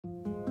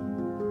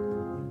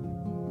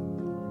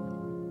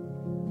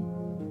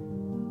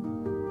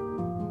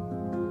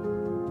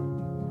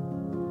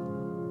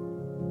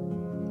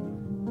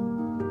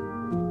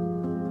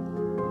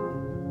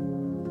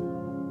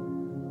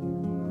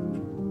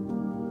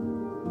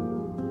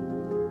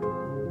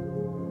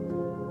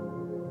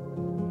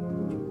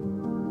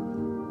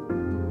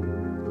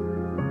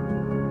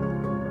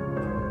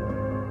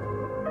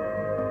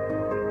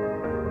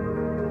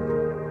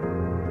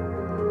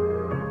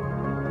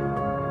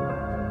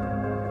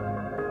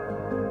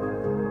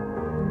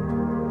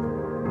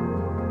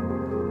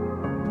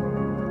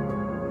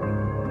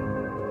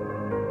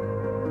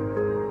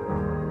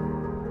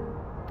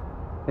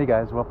Hey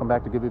guys, welcome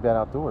back to Good Be Bad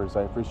Outdoors.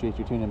 I appreciate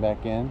you tuning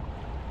back in.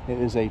 It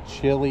is a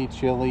chilly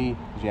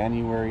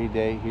January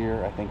day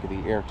here. I think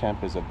the air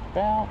temp is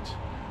about,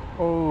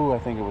 I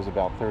think it was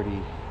about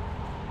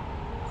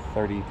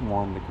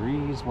 31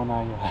 degrees when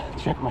I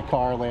checked my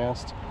car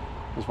last.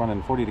 It was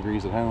running 40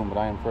 degrees at home, but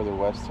I am further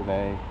west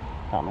today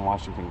out in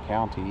Washington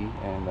County,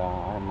 and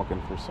I am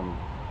looking for some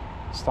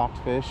stocked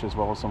fish as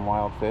well as some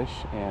wild fish,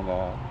 and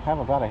have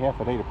about a half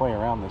a day to play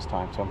around this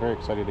time, so I'm very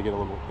excited to get a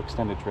little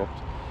extended trip.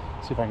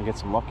 See if I can get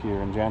some luck here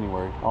in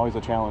January. Always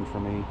a challenge for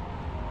me.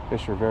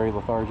 Fish are very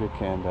lethargic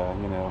and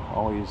you know,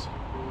 always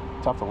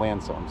tough to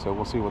land some, so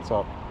we'll see what's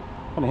up.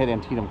 I'm gonna hit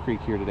Antietam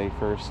Creek here today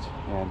first,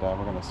 and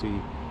we're gonna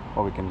see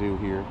what we can do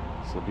here.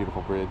 It's a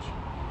beautiful bridge.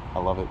 I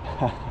love it.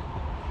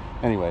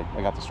 Anyway,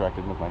 I got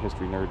distracted with my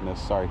history nerdness,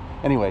 sorry.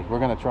 Anyway, we're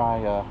gonna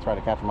try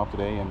to catch them up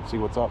today and see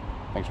what's up.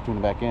 Thanks for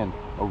tuning back in.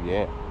 Oh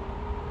yeah.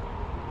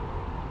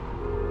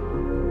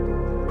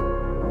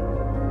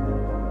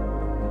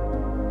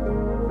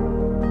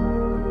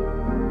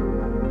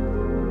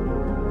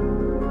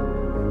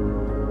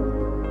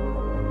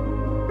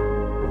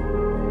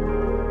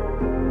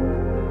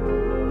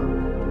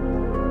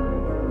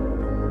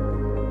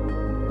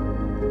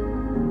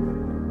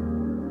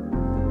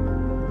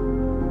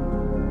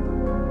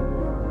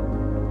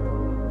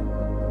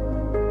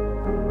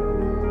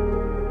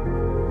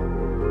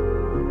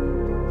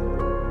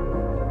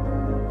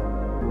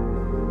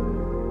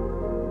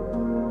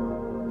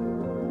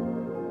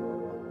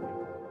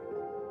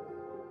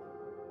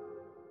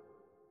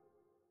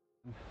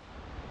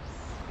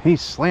 He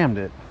slammed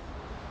it.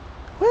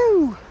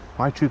 Woo!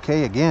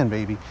 Y2K again,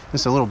 baby.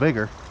 This is a little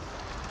bigger.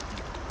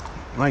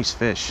 Nice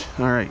fish.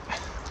 All right.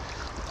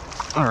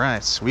 All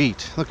right,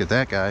 sweet. Look at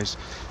that, guys.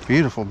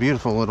 Beautiful,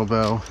 beautiful little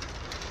bow.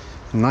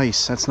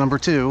 Nice. That's number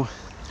 2.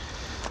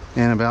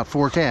 And about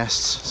 4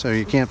 casts. So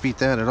you can't beat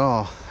that at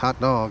all. Hot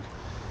dog.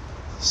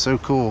 So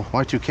cool.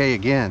 Y2K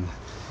again.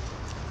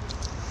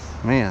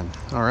 Man.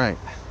 All right.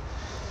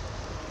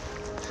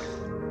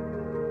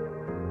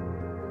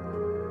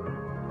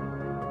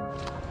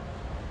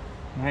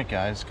 Alright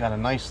guys, got a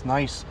nice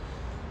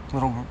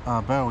little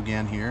bow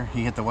again here.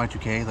 He hit the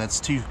Y2K. That's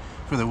 2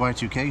 for the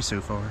Y2K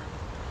so far.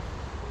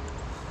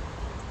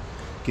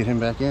 Get him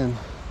back in.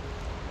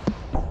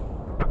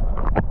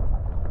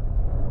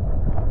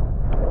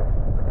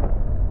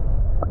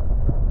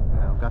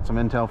 I've got some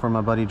intel from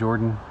my buddy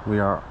Jordan. We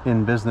are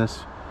in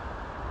business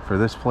for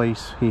this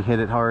place. He hit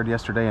it hard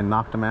yesterday and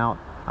knocked him out.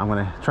 I'm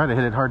going to try to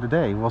hit it hard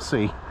today. We'll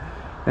see.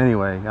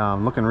 Anyway,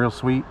 looking real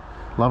sweet.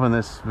 Loving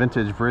this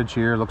vintage bridge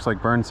here. Looks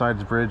like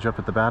Burnside's bridge up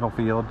at the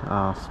battlefield.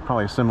 It's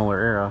probably a similar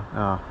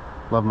era.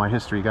 Love my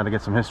history. Got to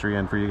get some history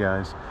in for you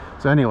guys.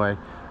 So anyway,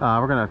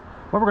 what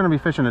we're gonna be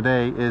fishing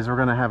today is we're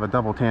gonna have a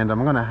double tandem.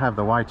 I'm gonna have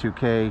the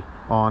Y2K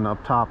on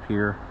up top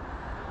here,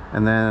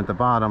 and then at the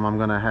bottom I'm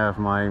gonna have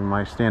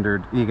my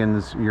standard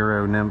Egan's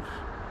Euro Nymph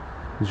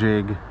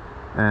jig,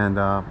 and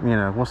you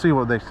know, we'll see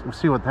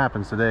what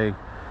happens today.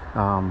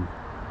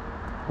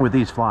 With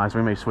these flies,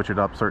 we may switch it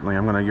up. Certainly,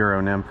 I'm going to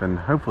Euro Nymph and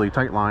hopefully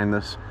tight line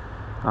this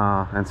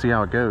and see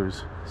how it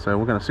goes. So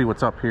we're going to see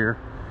what's up here.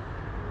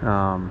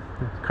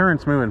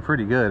 Current's moving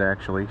pretty good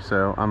actually,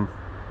 so I'm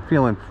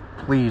feeling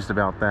pleased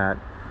about that.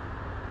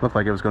 Looked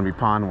like it was going to be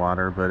pond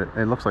water, but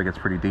it looks like it's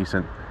pretty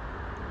decent.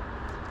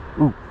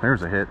 Ooh,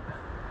 there's a hit.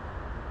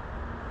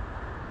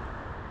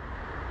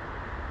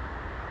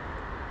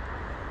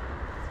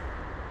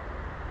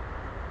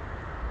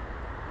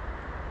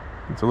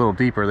 It's a little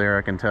deeper there,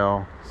 I can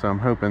tell, so I'm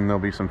hoping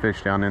there'll be some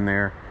fish down in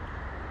there.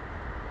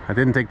 I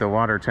didn't take the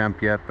water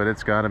temp yet, but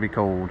it's got to be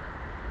cold.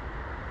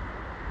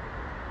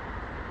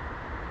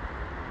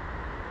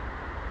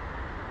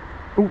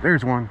 Oh,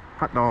 there's one.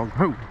 Hot dog.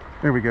 Oh,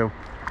 there we go.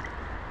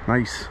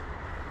 Nice.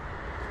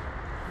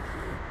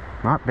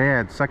 Not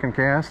bad. Second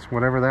cast,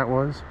 whatever that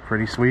was.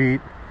 Pretty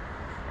sweet.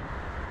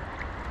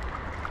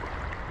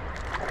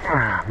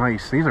 Ah,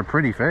 nice. These are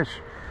pretty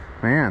fish.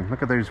 Man,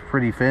 look at those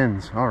pretty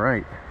fins. All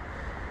right.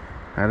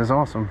 That is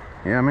awesome.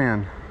 Yeah,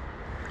 man.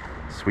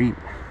 Sweet.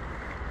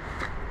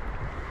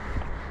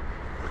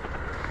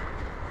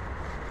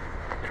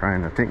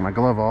 Trying to take my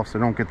glove off so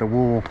I don't get the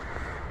wool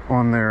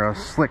on their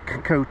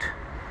slick coat.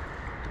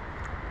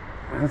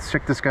 Let's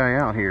check this guy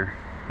out here.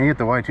 He hit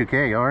the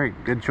Y2K. All right,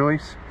 good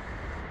choice.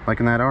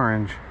 Liking that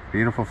orange.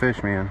 Beautiful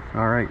fish, man.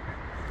 All right.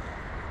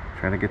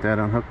 Try to get that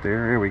unhooked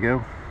there. There we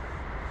go.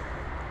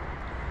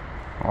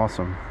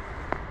 Awesome.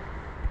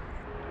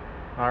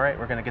 All right,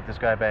 we're gonna get this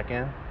guy back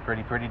in.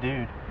 Pretty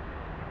dude.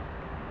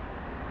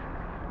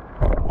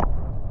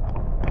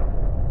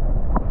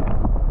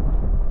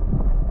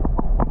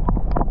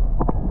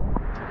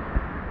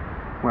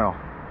 Well,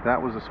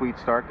 that was a sweet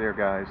start there,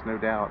 guys, no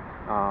doubt.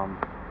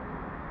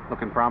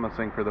 Looking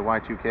promising for the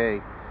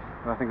Y2K.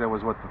 I think that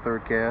was, what, the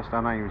 3rd cast?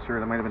 I'm not even sure.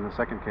 That might have been the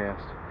 2nd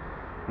cast.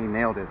 He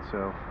nailed it,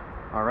 so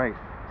all right,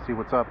 see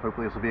what's up.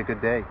 Hopefully this will be a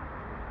good day.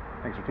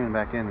 Thanks for tuning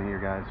back in here,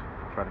 guys.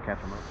 I'll try to catch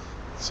them up.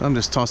 So I'm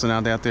just tossing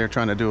out there,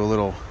 trying to do a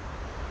little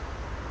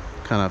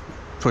kind of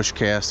push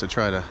cast to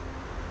try to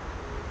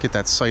get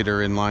that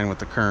sighter in line with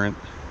the current.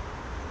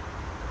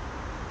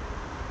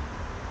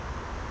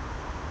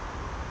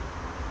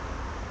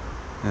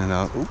 And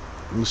I'm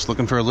just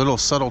looking for a little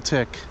subtle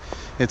tick.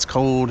 It's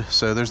cold,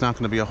 so there's not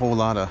going to be a whole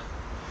lot of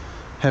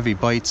heavy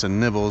bites and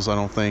nibbles, I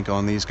don't think,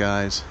 on these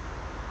guys.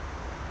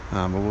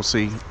 But we'll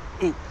see.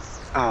 Ooh.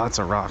 Oh, that's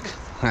a rock.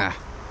 Ha.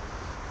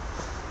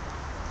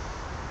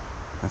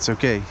 That's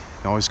okay.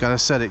 You always got to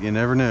set it. You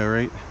never know,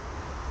 right?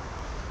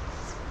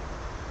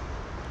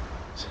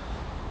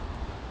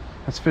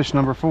 That's fish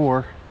number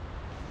 4.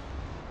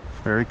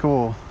 Very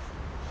cool.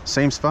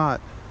 Same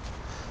spot.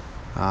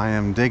 I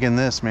am digging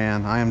this,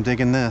 man. I am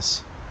digging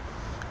this.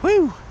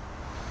 Woo!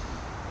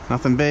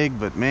 Nothing big,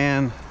 but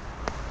man,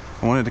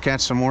 I wanted to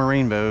catch some more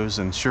rainbows,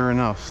 and sure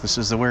enough, this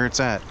is where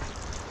it's at.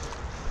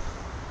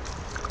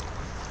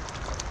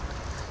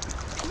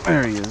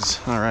 There he is.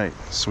 All right,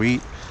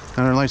 sweet.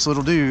 Another nice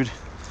little dude.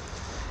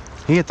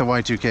 He hit the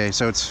Y2K,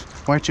 so it's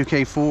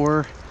Y2K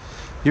 4,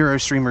 Euro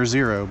Streamer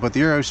 0. But the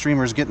Euro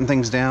Streamer's getting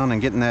things down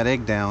and getting that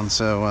egg down,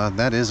 so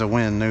that is a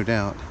win, no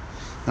doubt.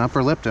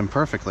 Upper lipped him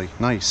perfectly.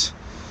 Nice.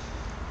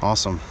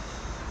 Awesome.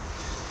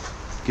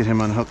 Get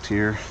him unhooked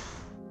here.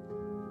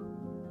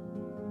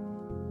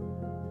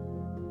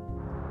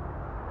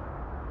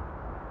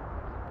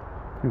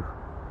 Whew.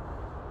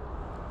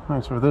 All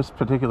right, so for this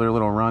particular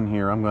little run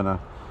here, I'm gonna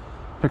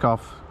pick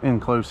off in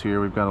close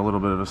here. We've got a little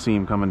bit of a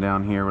seam coming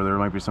down here where there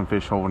might be some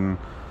fish holding.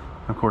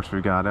 Of course,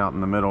 we've got out in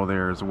the middle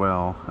there as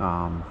well,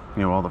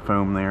 you know, all the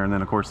foam there. And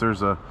then of course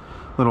there's a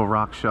little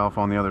rock shelf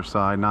on the other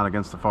side, not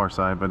against the far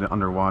side, but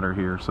underwater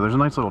here. So there's a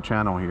nice little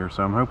channel here.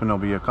 So I'm hoping there'll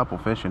be a couple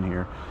fish in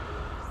here,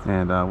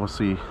 and we'll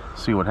see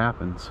what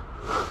happens.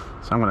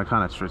 So I'm going to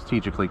kind of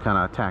strategically kind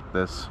of attack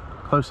this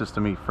closest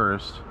to me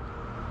first.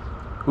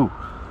 Ooh,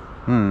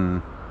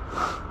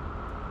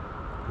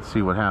 let's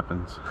see what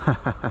happens.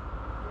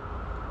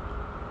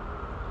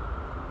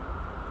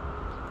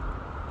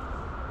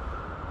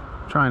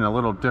 Trying a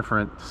little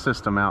different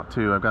system out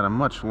too. I've got a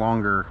much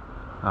longer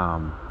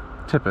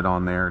tippet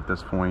on there at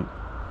this point.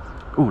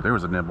 Ooh, there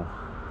was a nibble.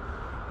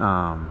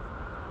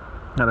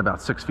 Got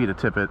about 6 feet of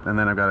tippet, and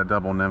then I've got a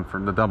double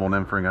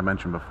nymphing I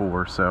mentioned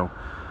before. So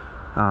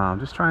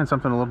just trying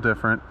something a little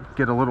different,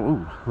 get a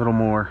little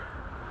more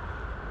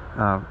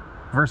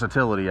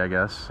versatility, I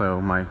guess. So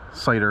my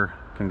sighter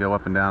can go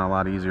up and down a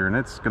lot easier, and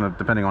it's gonna,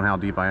 depending on how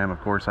deep I am, of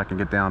course, I can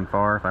get down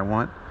far if I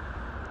want,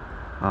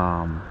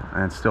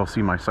 and still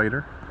see my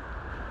sighter.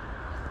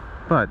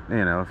 But,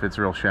 you know, if it's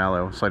real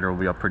shallow, sighter will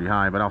be up pretty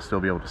high, but I'll still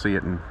be able to see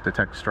it and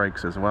detect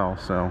strikes as well.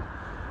 So,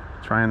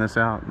 trying this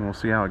out, and we'll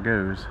see how it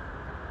goes.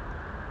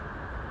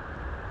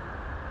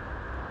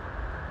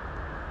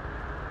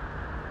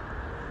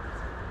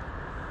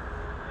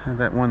 Had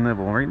that one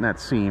nibble right in that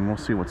seam. We'll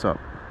see what's up.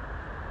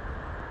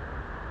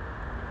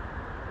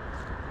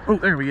 Oh,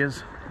 there he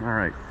is. All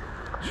right.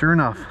 Sure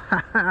enough.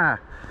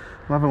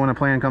 Love it when a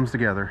plan comes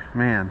together.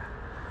 Man.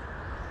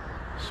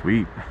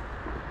 Sweet.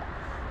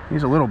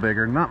 He's a little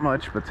bigger, not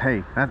much, but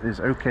hey, that is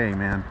okay,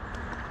 man.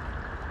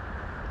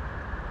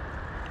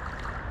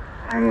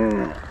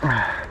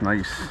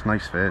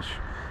 Nice fish.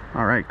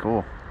 All right,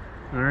 cool.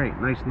 All right,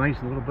 nice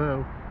little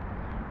bow.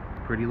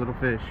 Pretty little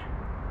fish.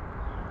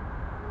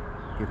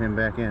 Get him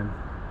back in.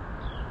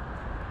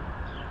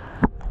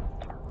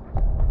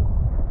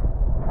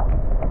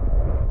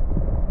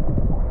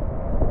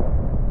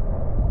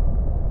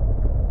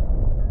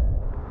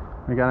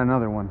 We got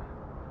another one.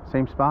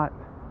 Same spot.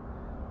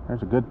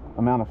 There's a good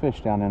amount of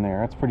fish down in there.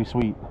 That's pretty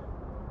sweet.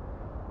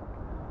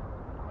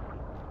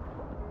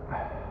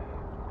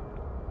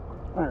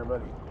 There,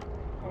 buddy.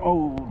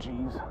 Oh,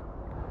 jeez.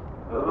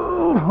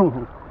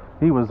 Oh,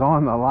 he was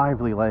on the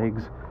lively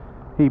legs.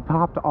 He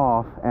popped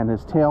off, and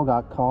his tail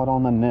got caught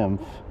on the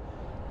nymph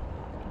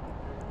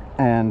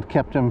and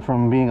kept him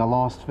from being a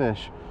lost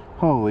fish.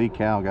 Holy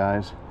cow,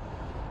 guys.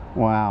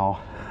 Wow.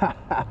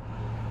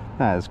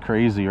 That is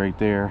crazy right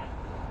there.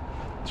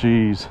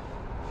 Jeez.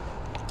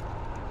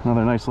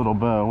 Another nice little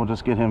bow. We'll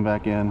just get him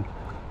back in.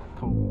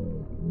 Cool.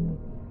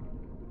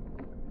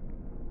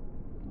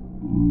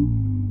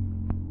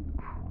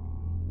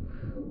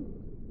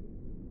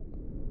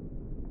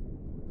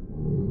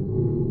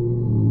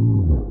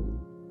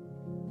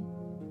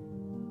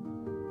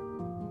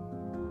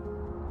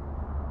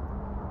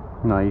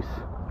 Nice.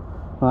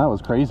 Well, that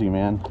was crazy,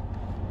 man.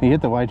 He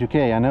hit the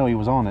Y2K. I know he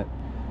was on it.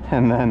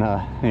 And then,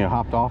 you know,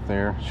 hopped off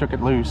there, shook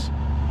it loose.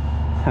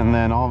 And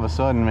then all of a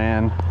sudden,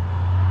 man,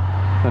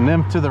 the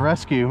nymph to the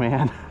rescue,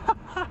 man.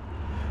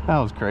 That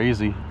was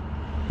crazy.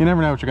 You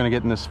never know what you're going to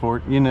get in this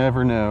sport. You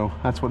never know.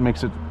 That's what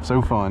makes it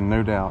so fun,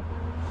 no doubt.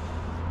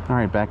 All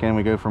right, back in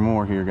we go for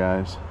more here,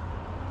 guys.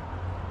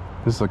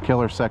 This is a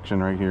killer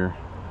section right here.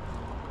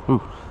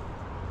 Ooh.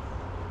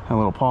 A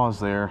little pause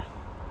there.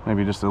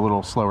 Maybe just a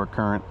little slower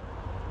current.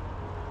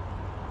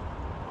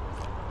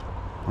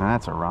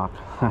 That's a rock.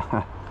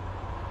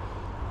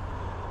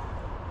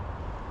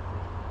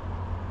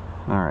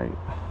 All right.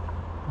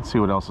 Let's see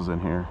what else is in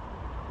here.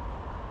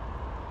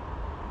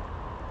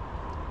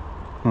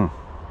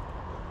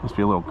 Must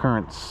be a little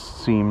current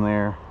seam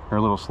there, or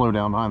a little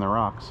slowdown behind the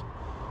rocks.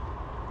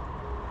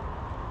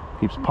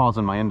 Keeps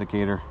pausing my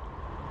indicator.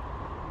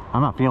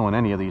 I'm not feeling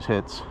any of these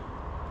hits.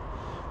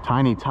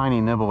 Tiny,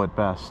 tiny nibble at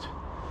best.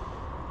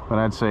 But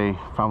I'd say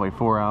probably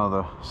 4 out of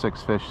the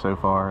 6 fish so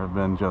far have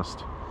been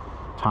just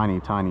tiny,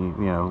 tiny,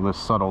 you know, this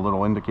subtle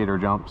little indicator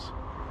jumps.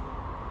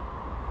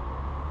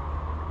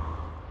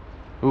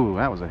 Ooh,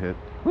 that was a hit.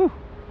 Woo!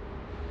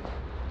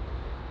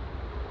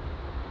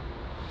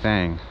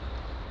 Dang.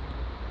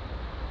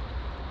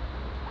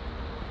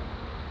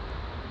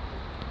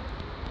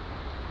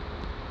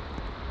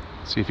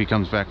 See if he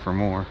comes back for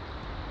more.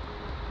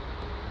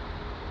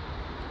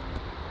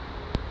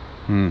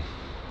 Kind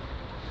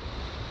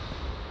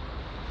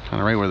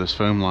of right where this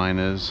foam line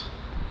is.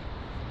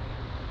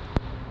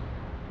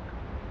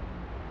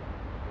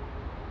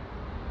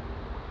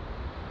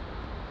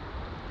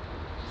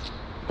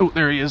 Oh,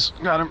 there he is.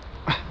 Got him.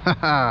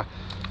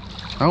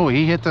 Oh,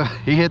 he hit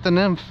the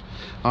nymph.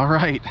 All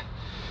right.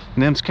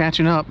 Nymph's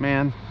catching up,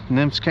 man.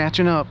 Nymph's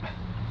catching up.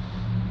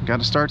 Got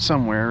to start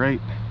somewhere, right?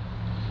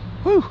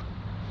 Woo!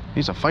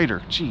 He's a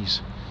fighter.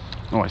 Jeez.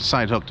 Oh, I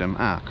side hooked him.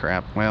 Ah,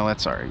 crap. Well,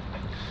 that's all right.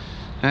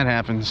 That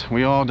happens.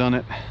 We all done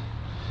it.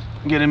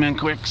 Get him in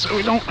quick so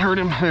we don't hurt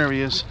him. There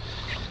he is.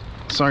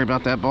 Sorry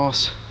about that,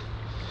 boss.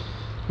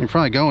 You're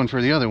probably going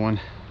for the other one.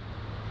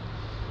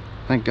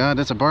 Thank God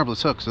that's a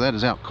barbless hook, so that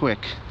is out quick.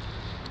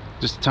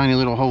 Just a tiny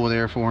little hole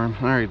there for him.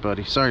 All right,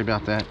 buddy. Sorry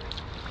about that.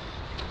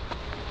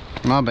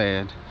 My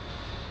bad.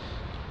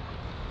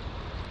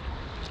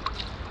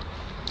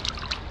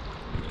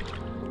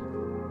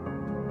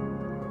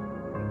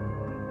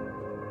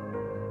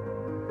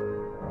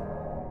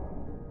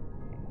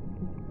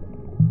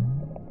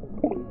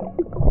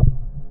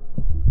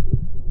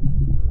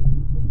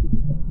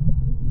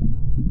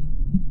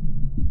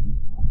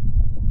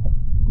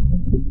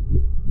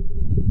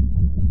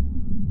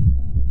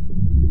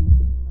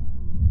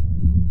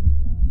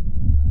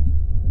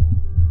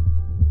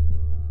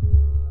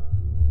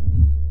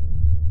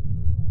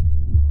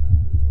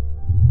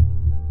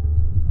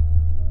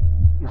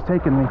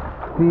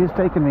 He is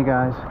taking me,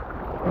 guys.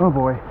 Oh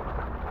boy,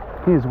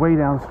 he is way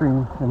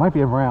downstream. It might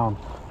be a brown.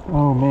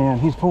 Oh man,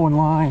 he's pulling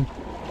line.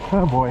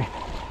 Oh boy,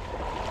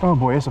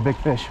 it's a big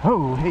fish.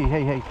 Oh,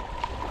 hey.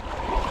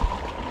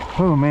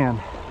 Oh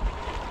man,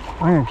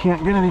 I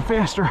can't get any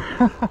faster.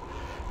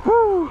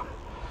 Whew.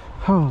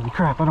 Holy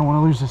crap, I don't want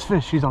to lose this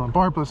fish. He's on a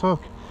barbless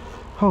hook.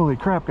 Holy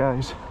crap,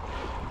 guys.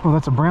 Oh,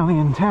 that's a brownie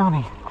in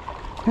townie.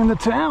 In the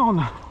town.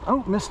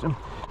 Oh, missed him.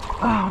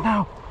 Oh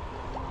no.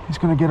 He's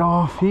gonna get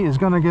off. He is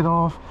gonna get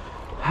off.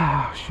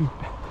 Oh, shoot.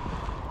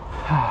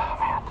 Oh,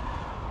 man.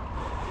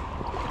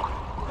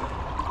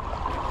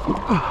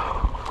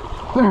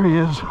 There he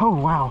is. Oh,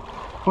 wow.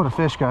 What a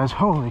fish, guys.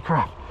 Holy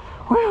crap.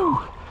 Woo!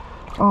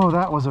 Oh,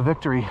 that was a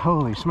victory.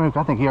 Holy smoke.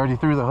 I think he already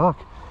threw the hook.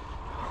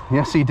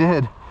 Yes, he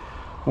did.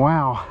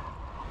 Wow.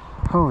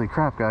 Holy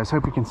crap, guys.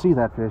 Hope you can see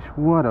that fish.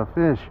 What a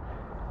fish.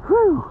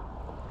 Whew.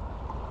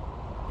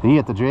 He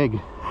hit the jig.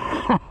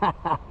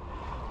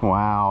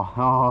 Wow.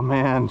 Oh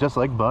man, just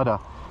like butter.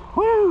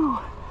 Woo!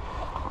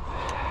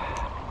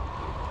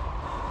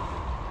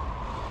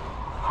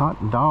 Hot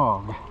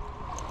dog.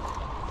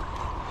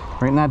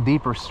 Right in that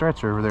deeper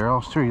stretch over there. I'll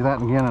show you that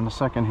again in a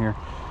second here.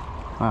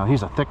 Wow,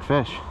 he's a thick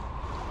fish.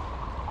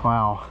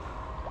 Wow.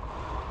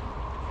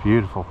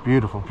 Beautiful,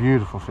 beautiful,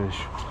 beautiful fish.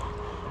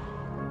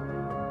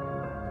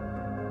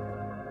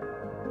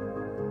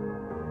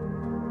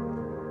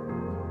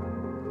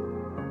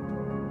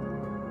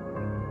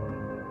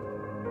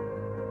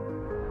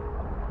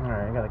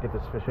 Get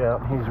this fish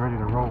out. He's ready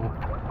to roll.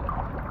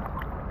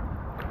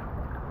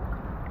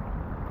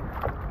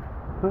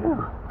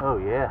 Whew. Oh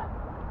yeah.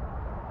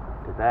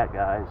 Look at that,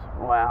 guys.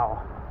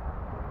 Wow.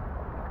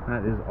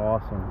 That is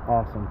awesome.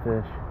 Awesome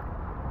fish.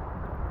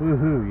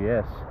 Woohoo,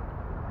 yes.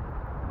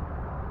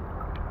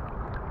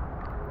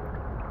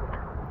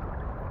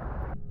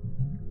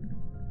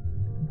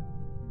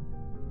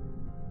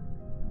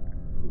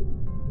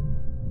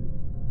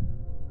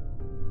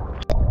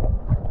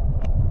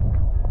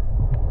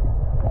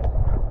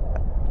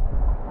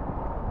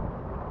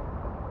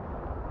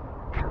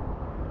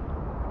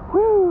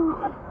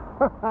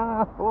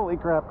 Holy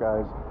crap,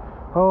 guys.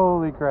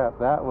 Holy crap.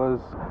 That was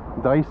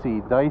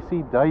dicey,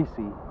 dicey,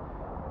 dicey.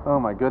 Oh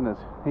my goodness.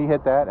 He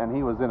hit that and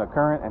he was in a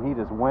current and he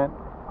just went.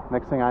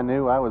 Next thing I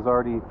knew, I was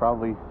already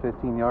probably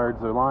 15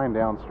 yards of line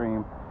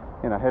downstream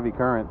in a heavy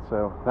current.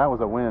 So that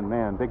was a win,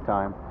 man, big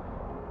time.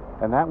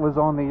 And that was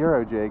on the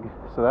Euro jig.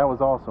 So that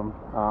was awesome.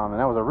 And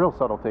that was a real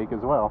subtle take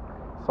as well.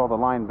 Saw the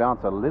line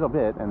bounce a little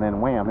bit and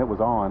then wham, it was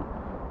on.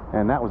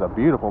 And that was a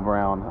beautiful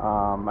brown.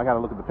 I got to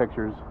look at the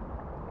pictures.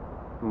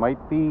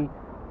 Might be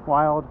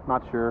wild,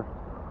 not sure.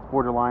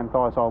 Borderline.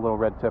 Thought I saw a little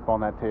red tip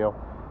on that tail,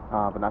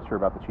 but not sure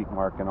about the cheek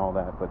mark and all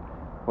that. But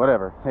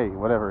whatever. Hey,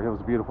 whatever. It was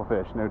a beautiful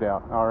fish, no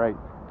doubt. All right,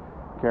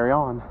 carry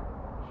on.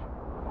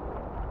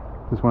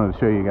 Just wanted to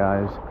show you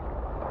guys.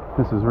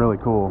 This is really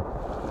cool.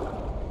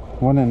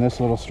 One in this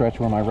little stretch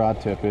where my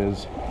rod tip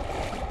is.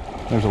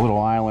 There's a little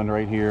island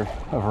right here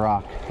of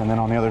rock, and then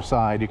on the other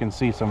side you can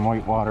see some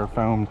white water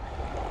foam,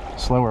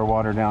 slower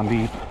water down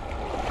deep.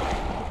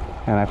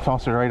 And I've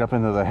tossed it right up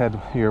into the head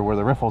here where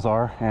the riffles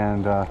are,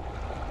 and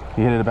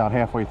He hit it about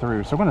halfway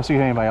through. So we're going to see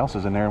if anybody else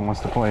is in there and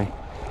wants to play,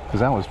 because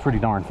that was pretty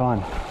darn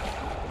fun.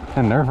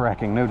 And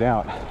nerve-wracking, no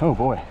doubt. Oh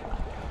boy.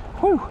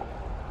 Whew.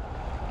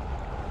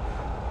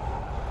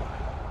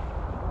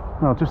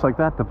 Well, just like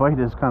that, the bite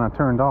is kind of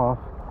turned off.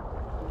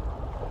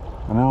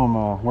 I know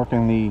I'm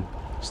working the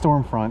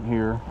storm front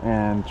here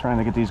and trying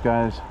to get these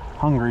guys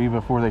hungry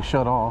before they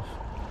shut off.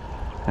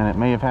 And it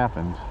may have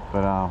happened,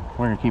 but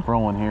we're going to keep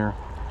rolling here.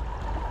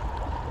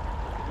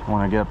 I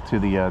want to get up to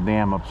the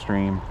dam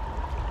upstream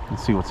and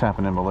see what's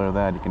happening below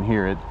that. You can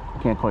hear it.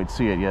 You can't quite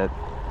see it yet,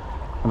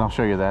 but I'll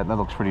show you that. That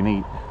looks pretty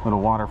neat.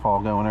 Little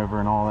waterfall going over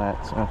and all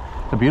that. So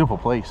it's a beautiful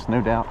place,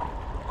 no doubt.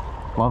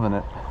 Loving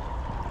it.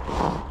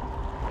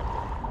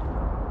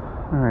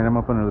 All right, I'm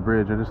up under the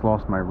bridge. I just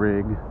lost my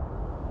rig.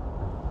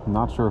 I'm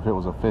not sure if it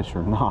was a fish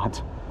or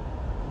not.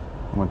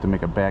 I went to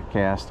make a back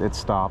cast. It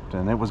stopped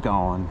and it was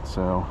gone.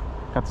 So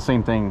got the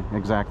same thing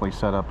exactly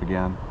set up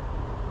again.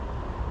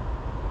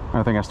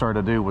 Another thing I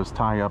started to do was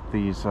tie up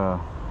these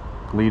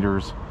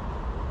leaders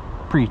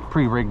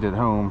pre-rigged at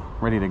home,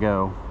 ready to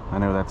go. I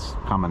know that's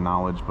common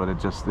knowledge, but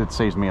it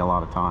saves me a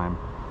lot of time,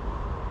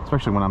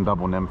 especially when I'm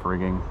double nymph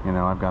rigging. You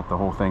know, I've got the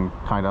whole thing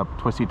tied up,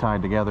 twisty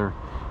tied together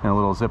in a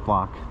little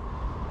Ziploc.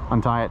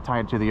 Untie it, tie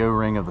it to the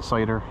O-ring of the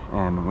sighter,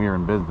 and we're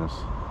in business.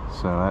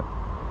 So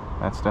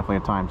that's definitely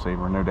a time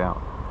saver, no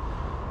doubt.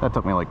 That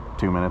took me like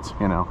 2 minutes,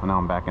 you know, and now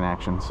I'm back in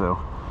action. So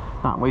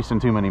not wasting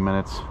too many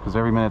minutes, because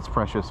every minute's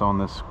precious on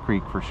this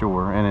creek for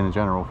sure, and in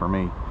general for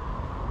me.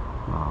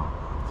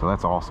 So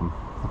that's awesome.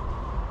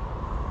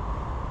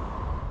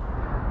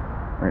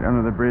 Right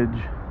under the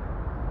bridge,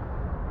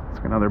 it's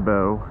another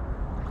bow.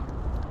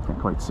 Can't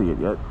quite see it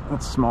yet.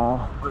 It's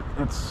small, but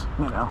it's,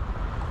 you know,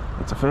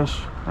 it's a fish.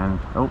 And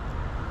oh,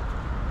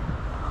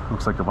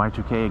 looks like the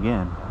Y2K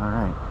again. All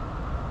right.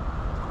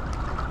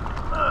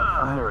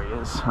 There he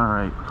is. All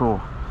right,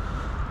 cool.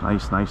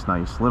 Nice, nice,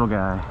 nice. Little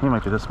guy. He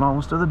might be the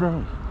smallest of the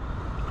day,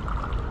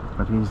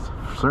 but he's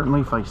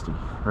certainly feisty.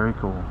 Very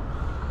cool.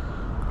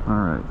 All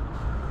right.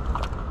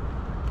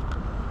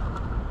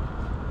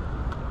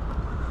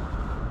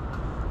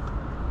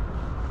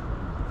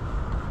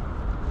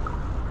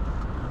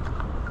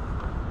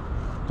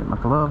 Get my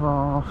glove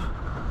off.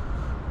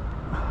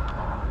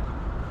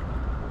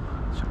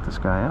 Check this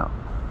guy out.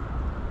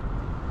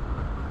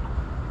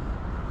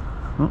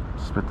 Oh,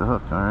 spit the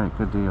hook. All right,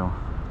 good deal.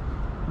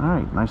 All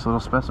right, nice little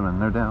specimen,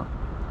 no doubt.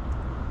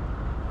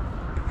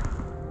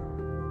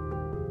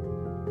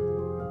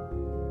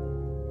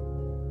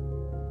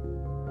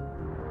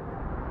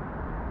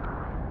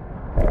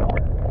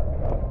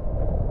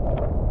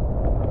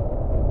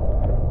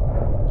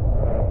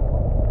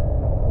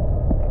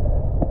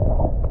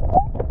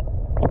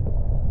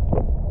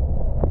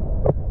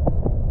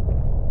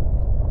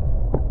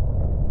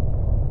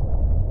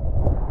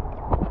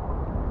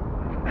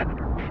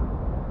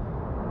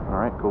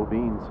 Cool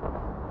beans.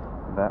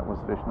 That was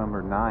fish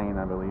number 9,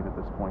 I believe, at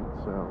this point.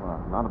 So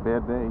not a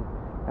bad day.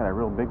 Had a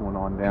real big one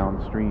on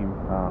downstream.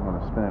 I'm going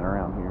to spin it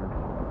around here.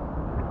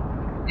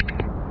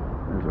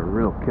 There's a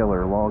real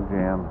killer log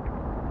jam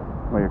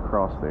way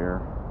across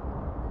there,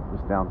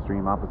 just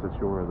downstream, opposite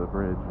shore of the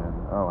bridge. And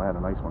oh, I had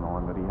a nice one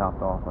on, but he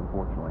hopped off,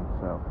 unfortunately.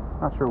 So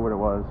not sure what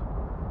it was.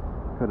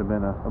 Could have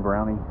been a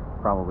brownie.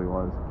 Probably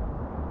was.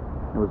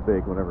 It was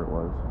big, whatever it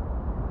was.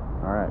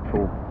 All right,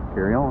 cool.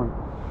 Carry on.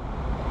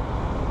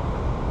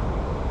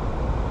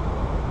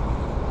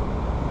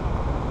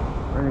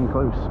 Right in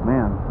close,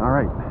 man. All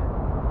right,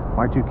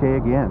 Y2K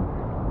again.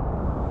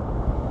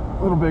 A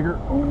little bigger.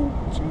 Oh,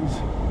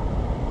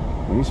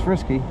 jeez. He's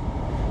frisky.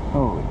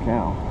 Holy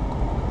cow.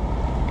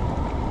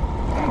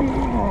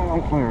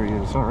 Oh, there he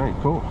is. All right,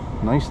 cool.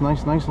 Nice,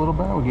 nice, nice little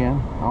bow again.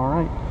 All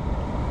right,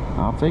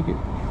 I'll take it.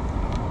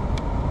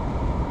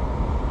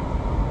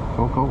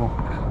 Cool, cool.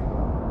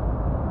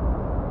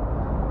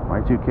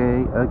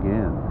 Y2K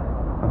again.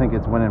 I think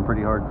it's winning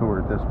pretty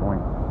hardcore at this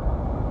point.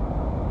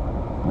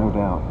 No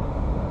doubt.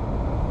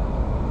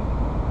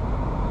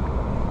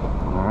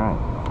 All right,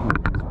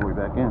 get this boy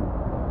back in.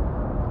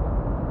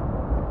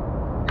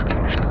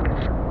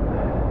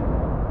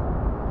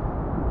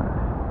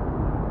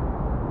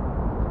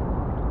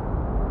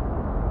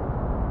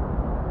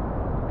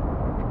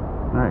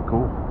 All right,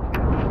 cool.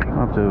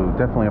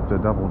 Definitely up to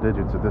double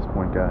digits at this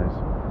point, guys.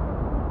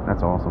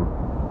 That's awesome.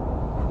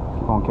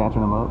 Keep on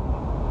catching them up.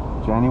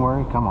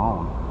 January, come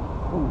on.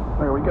 Ooh,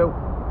 there we go.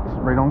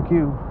 Right on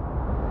cue.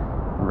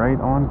 Right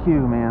on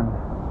cue, man.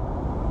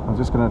 I was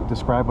just gonna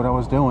describe what I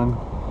was doing.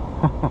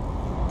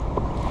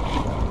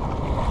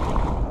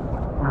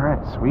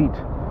 Alright, sweet.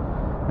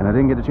 And I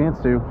didn't get a chance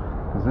to,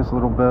 because this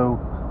little bow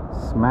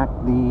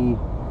smacked the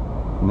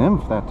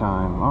nymph that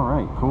time.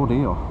 Alright, cool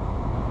deal.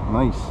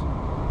 Nice.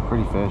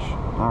 Pretty fish.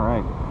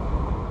 Alright.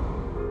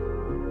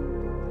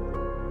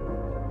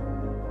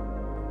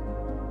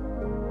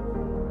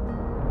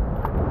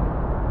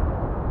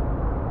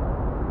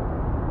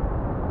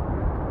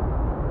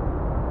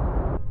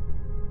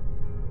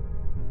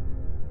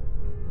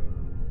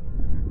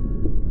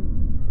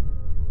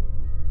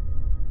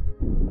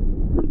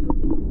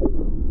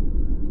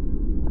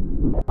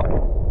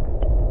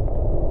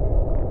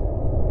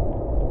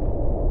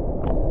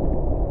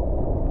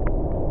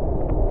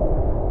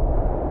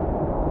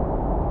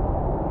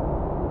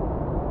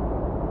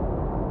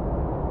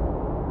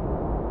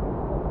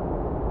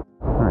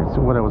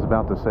 what I was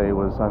about to say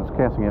was I was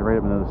casting it right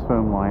up into this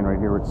foam line right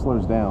here where it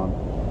slows down,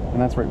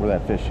 and that's right where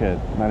that fish hit.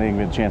 And I didn't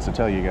even get a chance to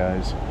tell you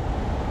guys.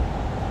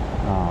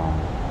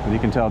 But you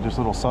can tell just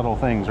little subtle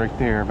things right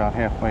there about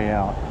halfway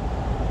out.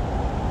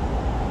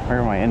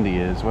 Where my Indy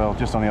is, well,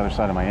 just on the other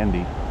side of my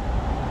Indy.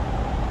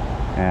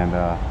 And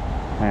man,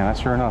 that's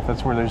sure enough,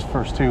 that's where those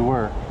first two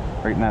were,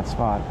 right in that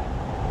spot.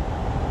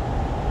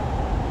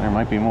 There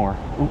might be more.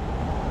 Ooh.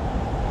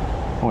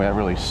 Boy, that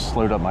really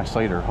slowed up my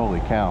sighter.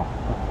 Holy cow.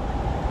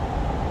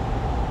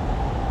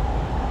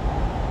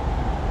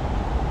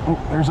 Oh,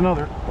 there's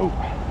another. Oh,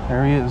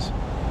 there he is.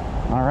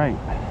 All right,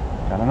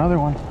 got another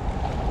one.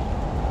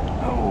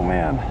 Oh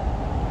man,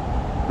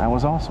 that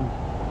was awesome.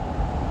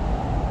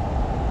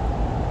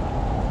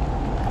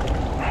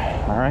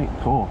 All right,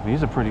 cool.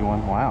 He's a pretty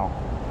one. Wow,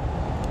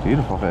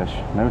 beautiful fish,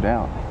 no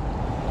doubt.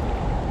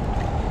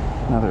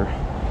 Another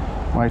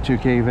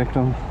Y2K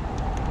victim.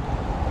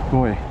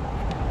 Boy,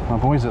 my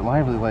boys at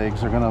Lively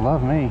Legs are gonna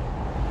love me.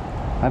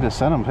 I just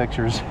sent them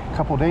pictures a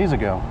couple days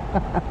ago.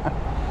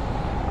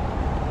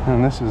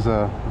 And this is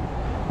a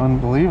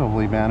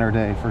unbelievably banner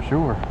day for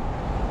sure.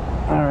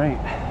 All right.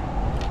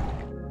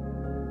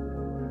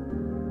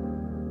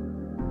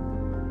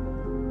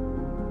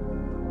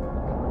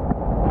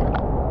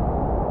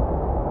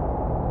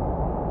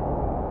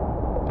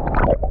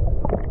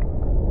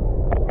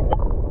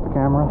 The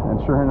camera, and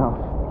sure enough,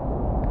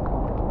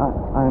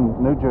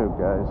 I'm no joke,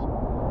 guys.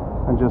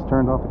 I just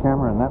turned off the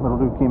camera and that little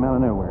dude came out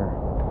of nowhere.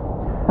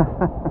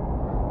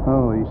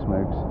 Holy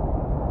smokes.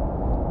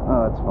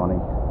 Oh, that's funny.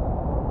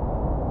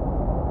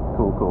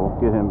 Cool, cool.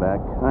 Get him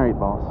back. Alright,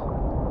 boss.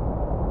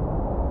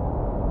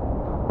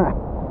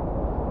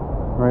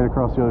 Right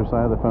across the other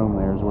side of the foam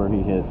there is where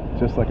he hit.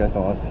 Just like I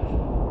thought.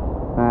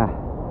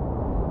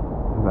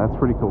 That's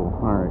pretty cool.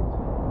 Alright.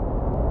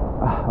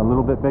 A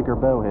little bit bigger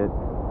bow hit.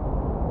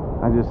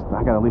 I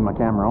gotta leave my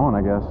camera on,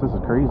 I guess. This is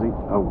crazy.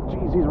 Oh,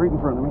 jeez, he's right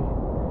in front of me.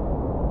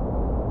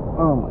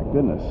 Oh my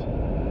goodness.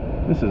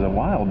 This is a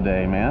wild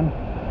day, man.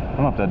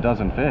 I'm up to a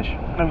dozen fish.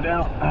 No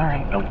doubt.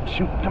 Alright. Oh,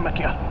 shoot. Come back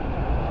here.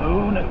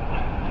 Oh, no.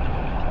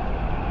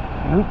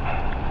 Nope.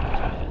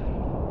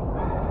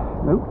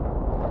 Nope.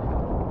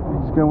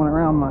 He's going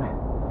around my...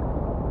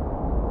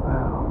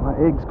 Wow, my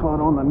egg's caught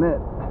on the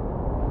net.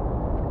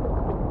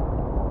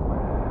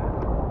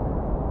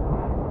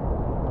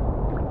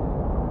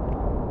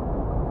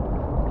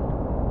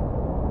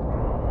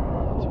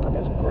 So I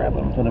gotta grab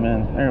him, put him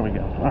in. There we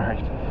go.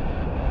 Alright.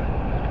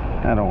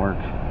 That'll work.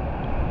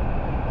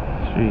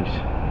 Jeez.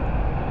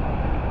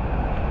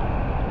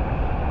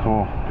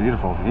 Cool.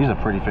 Beautiful. He's a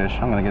pretty fish.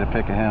 I'm gonna get a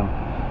pic of him.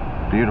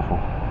 Beautiful.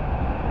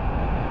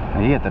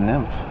 And he hit the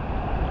nymph.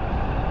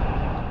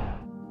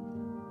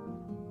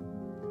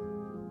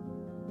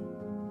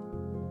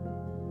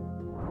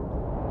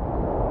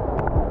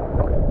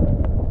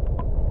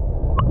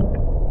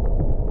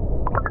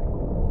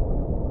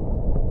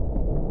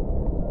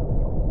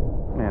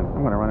 Man,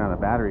 I'm gonna run out of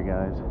battery,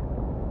 guys.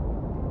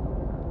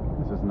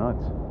 This is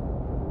nuts.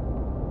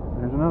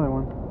 There's another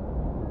one.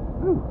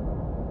 Ooh.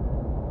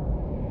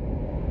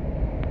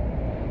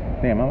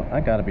 Damn, I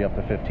gotta be up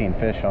to 15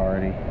 fish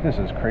already. This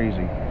is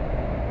crazy.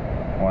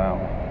 Wow.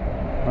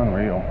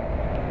 Unreal.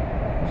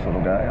 This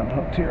little guy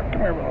unhooked here.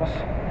 Come here, boss.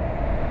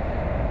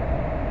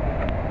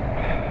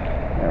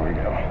 There we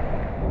go.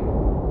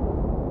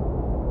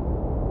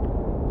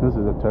 This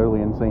is a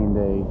totally insane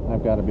day.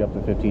 I've got to be up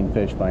to 15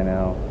 fish by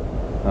now.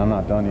 I'm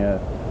not done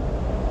yet.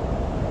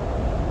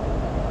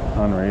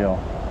 Unreal.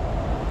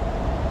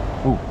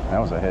 Ooh, that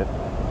was a hit.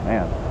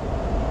 Man.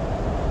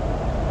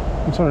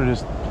 I'm sort of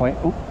just playing.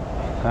 Ooh.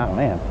 Oh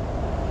man,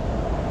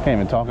 can't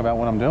even talk about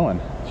what I'm doing.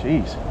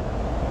 Jeez.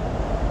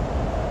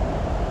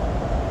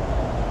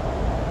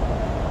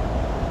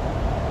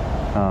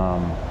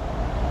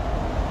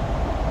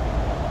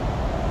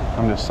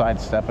 I'm just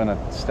sidestepping a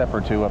step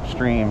or two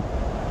upstream.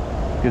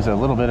 Gives a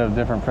little bit of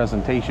different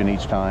presentation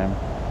each time.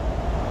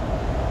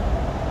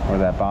 Or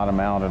that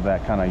bottom out of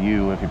that kind of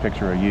U, if you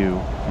picture a U,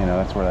 you know,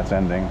 that's where that's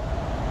ending.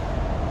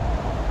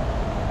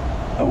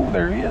 Oh,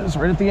 there he is,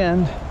 right at the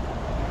end.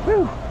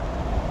 Whew.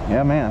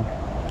 Yeah, man.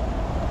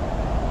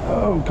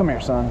 Oh, come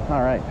here, son.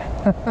 All right.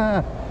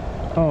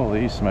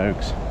 Holy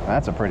smokes.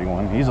 That's a pretty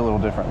one. He's a little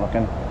different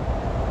looking.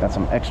 Got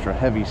some extra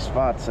heavy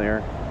spots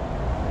there.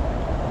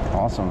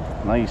 Awesome.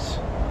 Nice.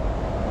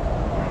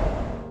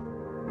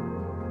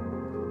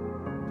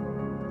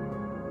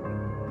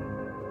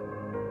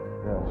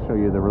 Yeah, show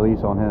you the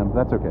release on him.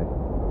 That's okay.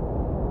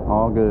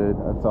 All good.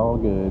 That's all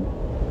good.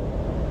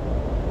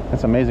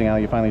 It's amazing how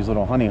you find these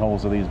little honey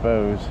holes of these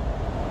bows.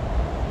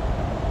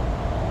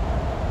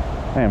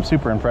 I am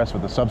super impressed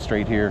with the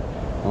substrate here.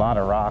 A lot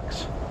of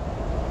rocks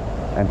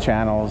and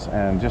channels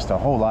and just a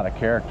whole lot of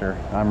character.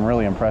 I'm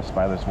really impressed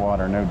by this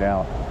water, no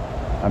doubt.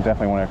 I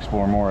definitely want to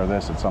explore more of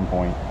this at some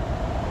point.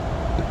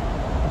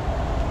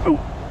 Oh,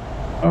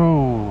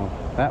 oh,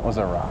 that was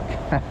a rock.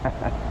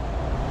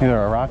 Either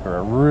a rock or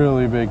a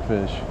really big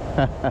fish.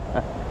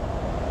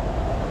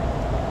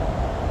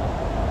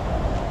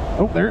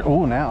 Oh, there.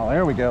 Oh, now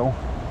there we go.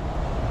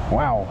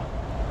 Wow.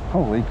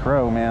 Holy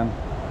crow, man.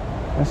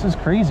 This is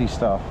crazy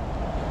stuff.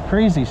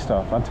 Crazy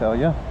stuff, I tell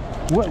you.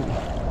 Whoa.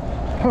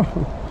 Oh,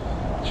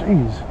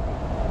 jeez.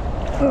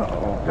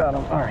 Oh, got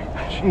him. All right.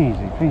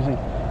 Easy peasy.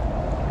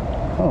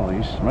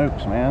 Holy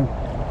smokes, man.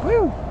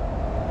 Woo.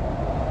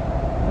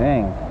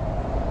 Dang.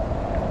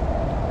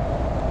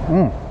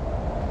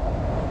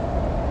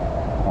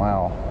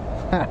 Wow.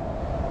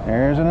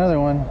 There's another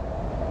one.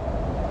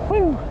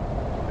 Woo.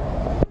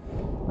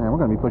 Man, we're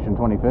going to be pushing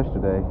 20 fish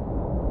today.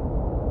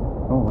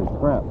 Holy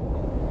crap.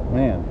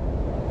 Man.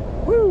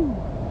 Woo.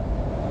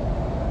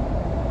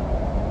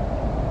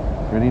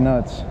 Pretty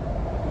nuts.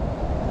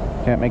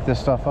 Can't make this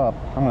stuff up.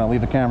 I'm going to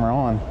leave the camera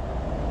on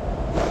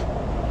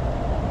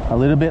a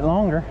little bit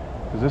longer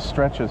because this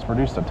stretch has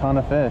produced a ton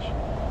of fish.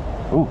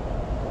 Ooh.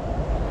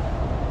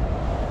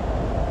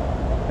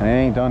 And it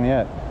ain't done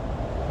yet.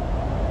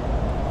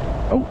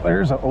 Oh,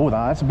 there's a, oh,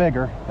 that's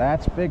bigger.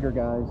 That's bigger,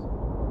 guys.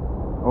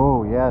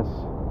 Oh, yes.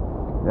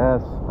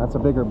 Yes, that's a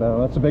bigger bow.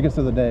 That's the biggest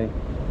of the day,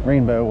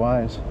 rainbow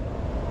wise.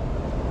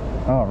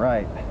 All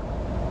right.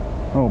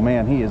 Oh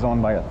man, he is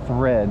on by a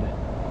thread.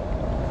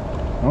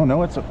 Oh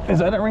no, it's a, is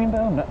that a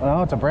rainbow? No,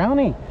 oh, it's a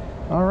brownie.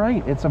 All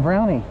right, it's a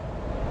brownie.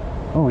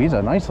 Oh, he's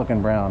a nice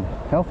looking brown,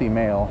 healthy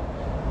male.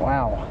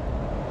 Wow.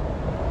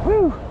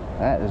 Woo,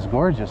 that is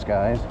gorgeous,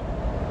 guys.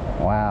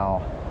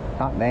 Wow,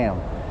 hot damn.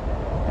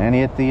 And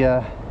he hit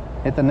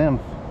the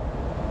nymph.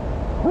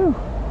 Woo,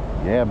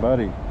 yeah,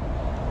 buddy.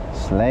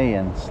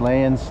 Slaying,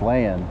 slaying,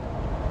 slaying.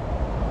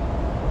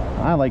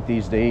 I like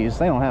these days.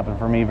 They don't happen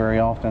for me very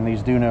often,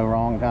 these do no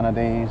wrong kind of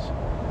days.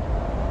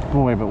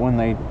 Boy, but when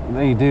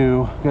they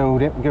do go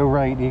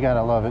right, you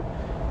gotta love it.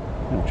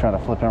 I'll try to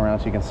flip him around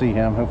so you can see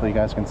him. Hopefully you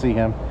guys can see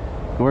him.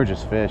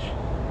 Gorgeous fish.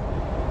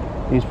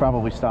 He's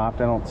probably stopped.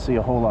 I don't see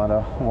a whole lot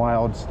of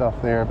wild stuff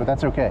there, but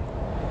that's okay.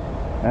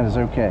 That is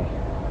okay.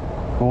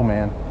 Cool,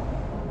 man.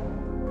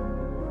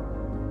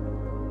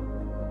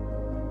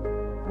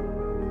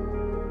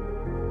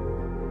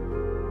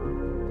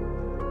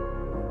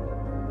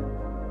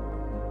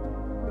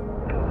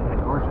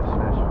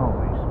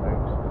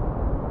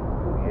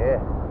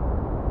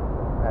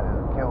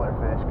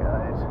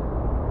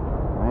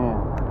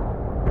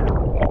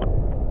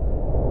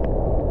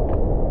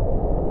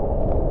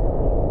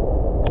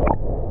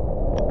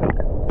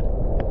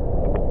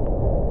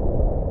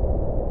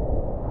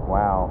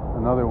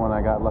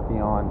 Lucky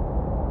on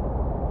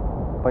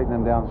fighting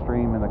them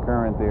downstream in the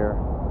current there,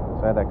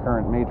 so I had that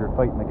current major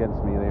fighting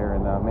against me there,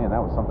 and man,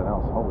 that was something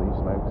else. Holy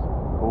smokes,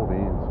 cool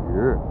beans.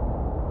 Yeah,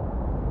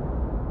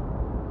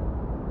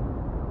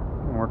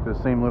 work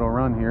this same little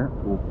run here.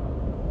 Ooh.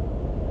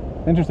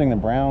 Interesting, the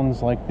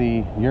browns like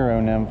the Euro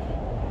nymph.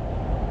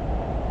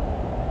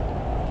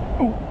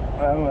 Ooh.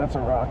 Oh, that's a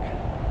rock.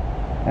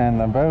 And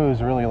the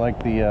bows really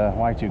like the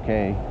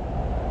Y2K.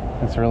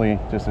 It's really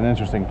just an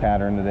interesting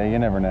pattern today. You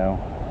never know.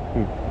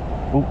 Ooh.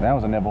 Ooh, that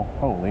was a nibble.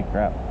 Holy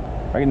crap.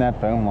 Right in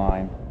that foam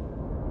line.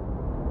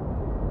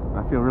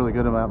 I feel really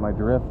good about my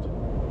drift.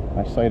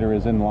 My sighter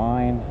is in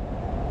line.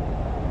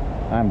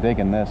 I'm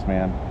digging this,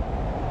 man.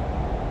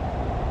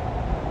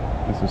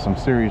 This is some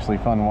seriously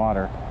fun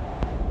water.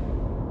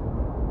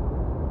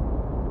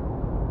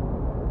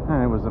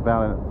 And it was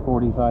about a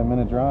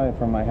 45-minute drive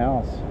from my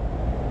house.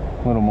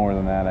 A little more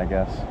than that, I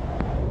guess.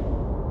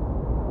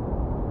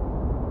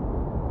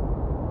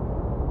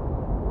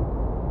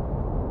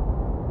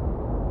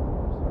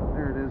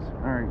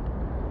 All right,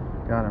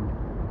 got him.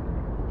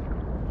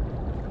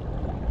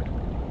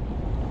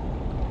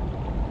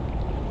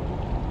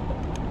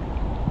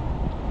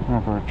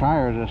 Now for a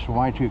tire, this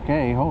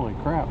Y2K, holy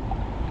crap,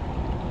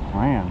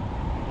 man.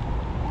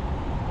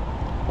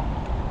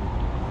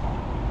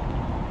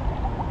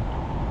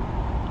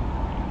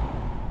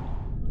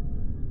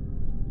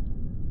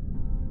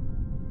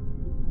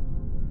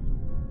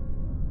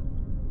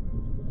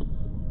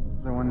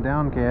 The one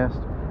downcast,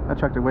 I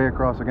chucked it way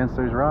across against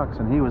those rocks,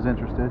 and he was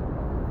interested.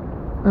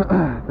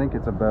 I think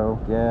it's a bow.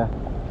 Yeah,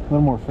 a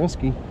little more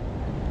frisky.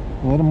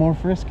 A little more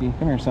frisky.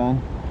 Come here,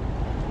 son.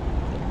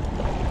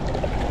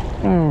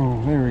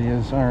 Oh, there he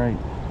is. All right.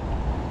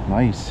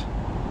 Nice.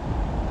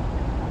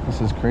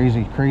 This is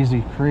crazy,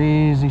 crazy,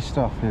 crazy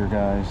stuff here,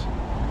 guys.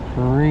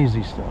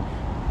 Crazy stuff.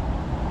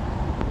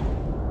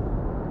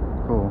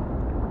 Cool.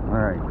 All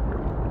right.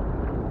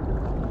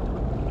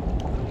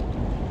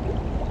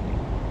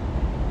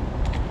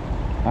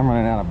 I'm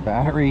running out of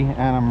battery,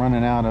 and I'm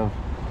running out of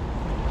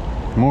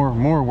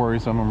more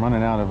worrisome, I'm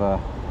running out of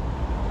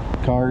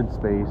card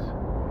space.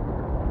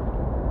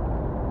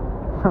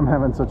 I'm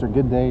having such a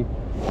good day.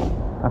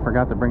 I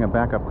forgot to bring a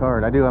backup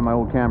card. I do have my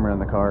old camera in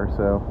the car,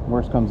 so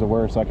worst comes to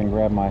worst, I can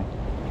grab my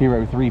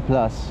Hero 3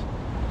 Plus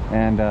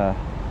and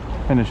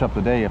finish up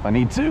the day if I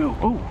need to.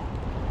 Oh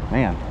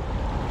man,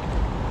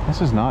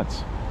 this is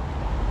nuts.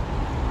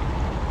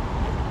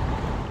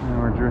 And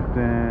we're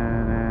drifting,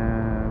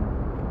 and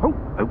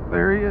oh,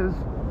 there he is.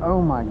 Oh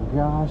my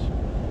gosh.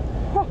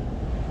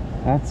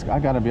 I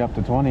gotta be up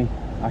to 20.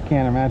 I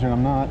can't imagine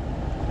I'm not.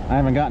 I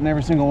haven't gotten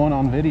every single one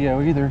on video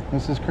either.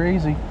 This is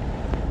crazy.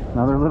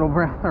 Another little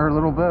brown or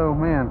little bow,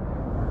 man.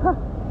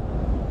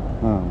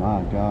 Oh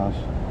my gosh.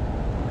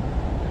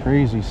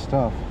 Crazy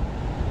stuff.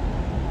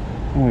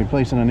 I'm going to be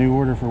placing a new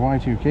order for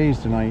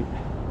Y2Ks tonight.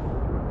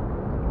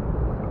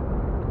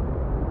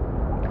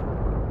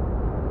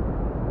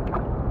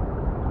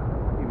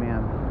 Hey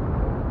man,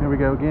 here we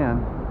go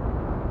again.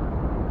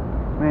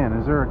 Man,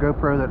 is there a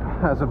GoPro that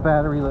has a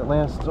battery that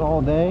lasts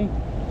all day?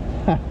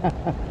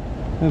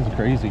 This is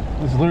crazy.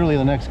 This is literally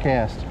the next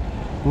cast.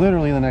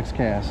 Literally the next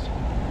cast.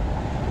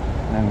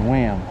 And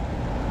wham.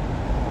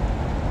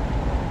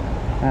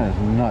 That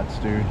is nuts,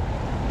 dude.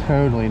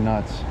 Totally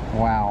nuts.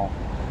 Wow.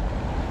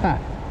 Huh.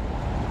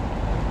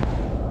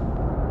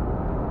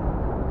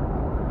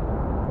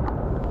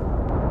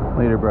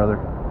 Later, brother.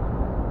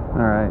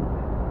 Alright.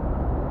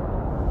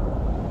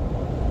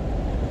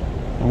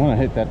 I want to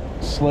hit that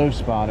slow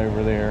spot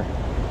over there.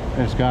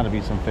 There's got to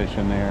be some fish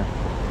in there.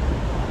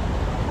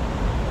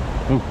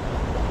 Ooh.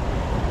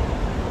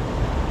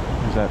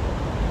 There's that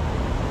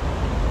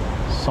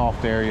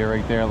soft area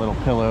right there, a little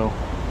pillow.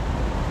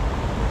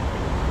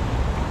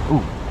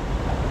 Ooh.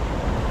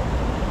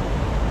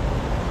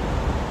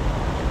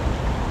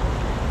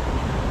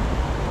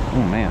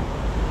 Oh man.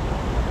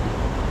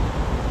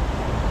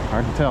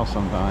 Hard to tell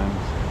sometimes.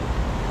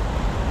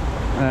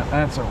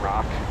 That's a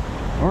rock.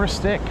 Or a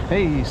stick.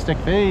 Hey, stick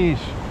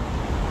fish.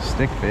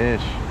 Stick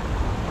fish.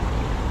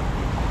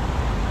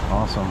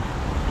 Awesome.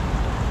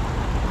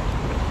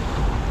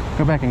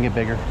 Go back and get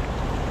bigger.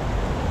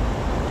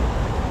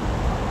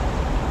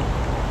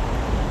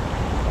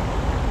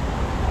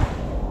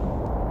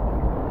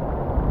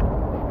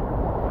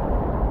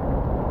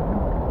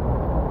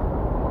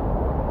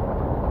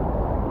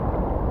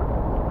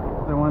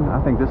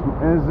 I think is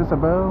this a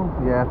bow?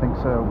 Yeah, I think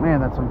so. Man,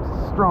 that's some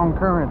strong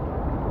current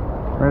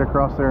right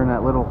across there in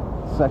that little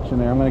section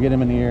there. I'm gonna get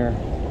him in the air.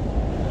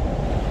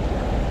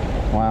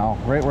 Wow,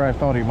 right where I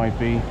thought he might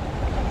be.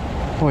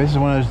 Boy, this is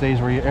one of those days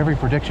where every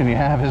prediction you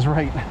have is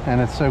right, and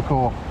it's so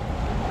cool.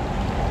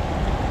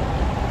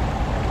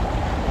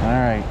 All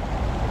right.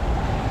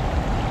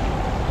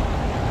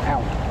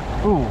 Ow.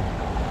 Ooh.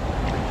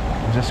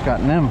 I just got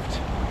nymphed.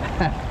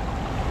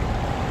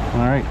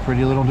 All right,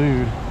 pretty little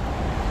dude.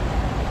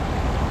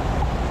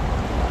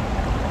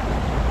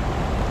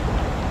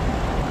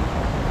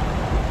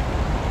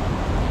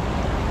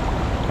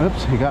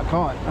 Oops, he got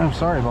caught. I'm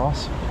sorry,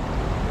 boss.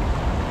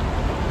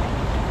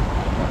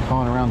 Got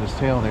caught around his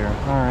tail there.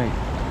 All right.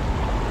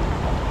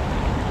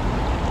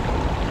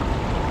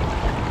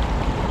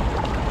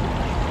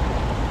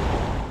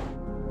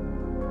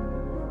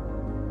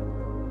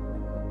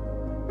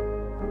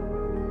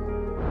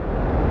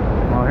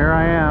 Well, here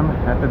I am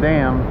at the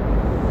dam.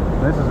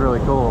 This is really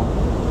cool.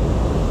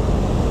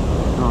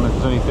 I don't know if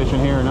there's any fish in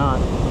here or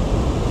not.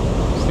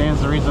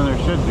 Stands to reason there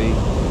should be.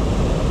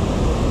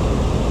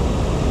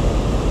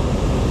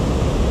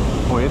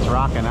 Boy, it's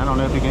rocking. I don't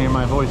know if you can hear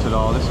my voice at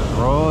all. This is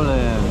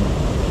rolling.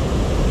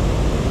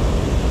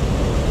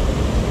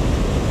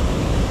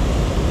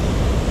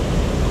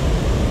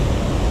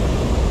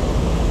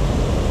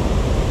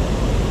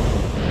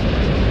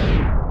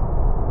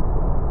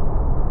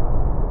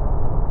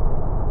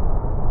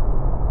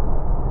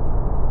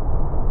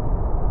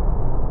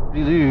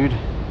 Pretty dude.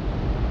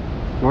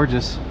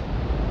 Gorgeous.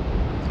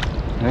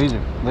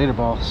 Later,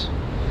 boss.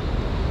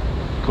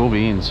 Cool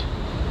beans.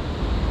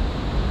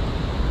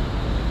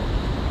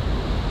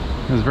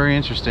 It was very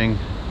interesting.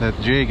 That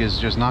jig is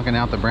just knocking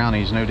out the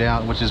brownies, no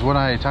doubt, which is what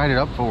I tied it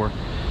up for.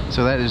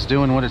 So that is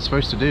doing what it's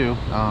supposed to do.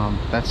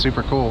 That's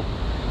super cool.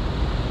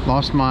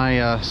 Lost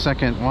my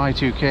second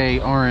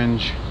Y2K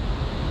orange.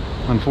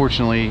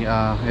 Unfortunately,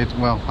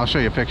 well, I'll show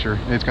you a picture.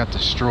 It got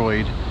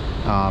destroyed,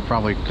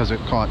 probably because it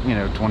caught,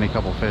 20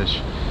 couple fish.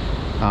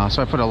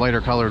 So I put a lighter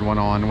colored one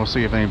on. We'll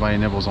see if anybody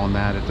nibbles on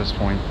that at this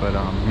point. But,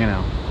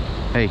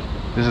 hey,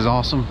 this is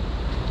awesome.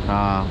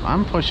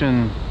 I'm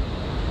pushing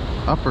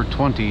upper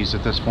 20s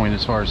at this point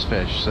as far as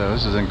fish, so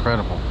this is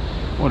incredible.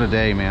 What a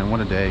day, man, what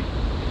a day.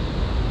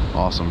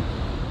 Awesome.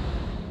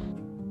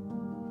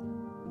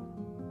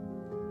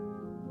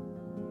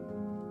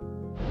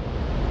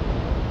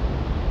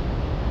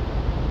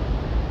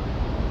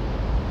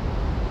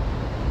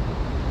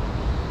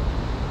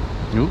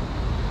 Oop.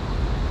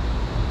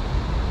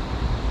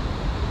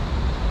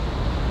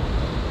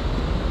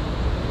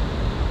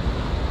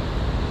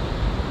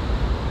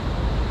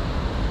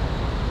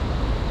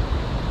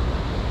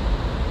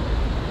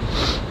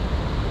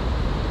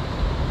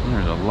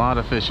 There's a lot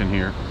of fish in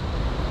here.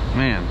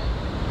 Man,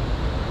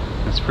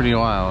 that's pretty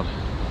wild.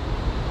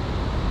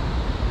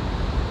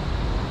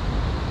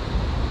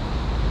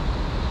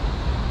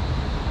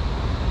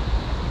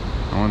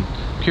 I'm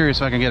curious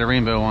if I can get a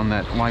rainbow on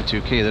that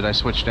Y2K that I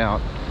switched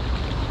out.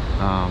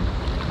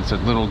 It's a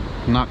little,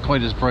 not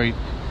quite as bright,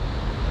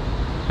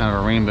 kind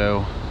of a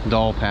rainbow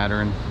dull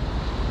pattern.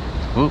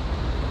 Oop,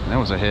 that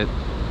was a hit.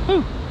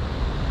 Woo.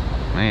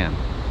 Man.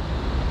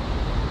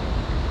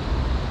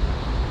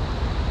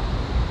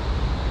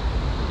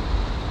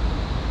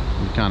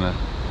 Kind of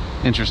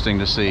interesting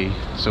to see.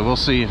 So we'll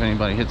see if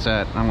anybody hits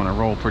that. I'm going to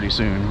roll pretty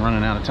soon,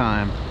 running out of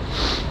time.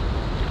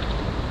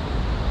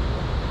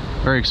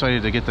 Very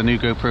excited to get the new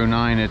GoPro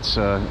 9.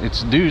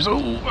 It's dues.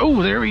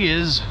 Oh, there he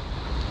is.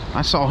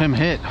 I saw him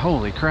hit.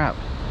 Holy crap.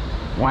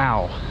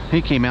 Wow.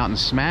 He came out and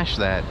smashed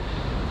that.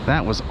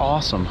 That was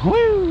awesome.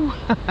 Woo!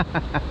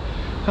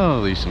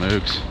 Holy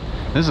smokes.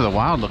 This is a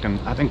wild looking,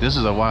 I think this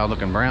is a wild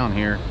looking brown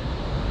here.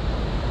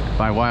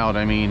 By wild,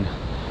 I mean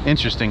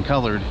interesting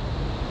colored.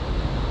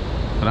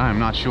 But I am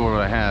not sure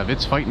what I have.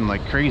 It's fighting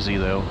like crazy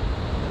though.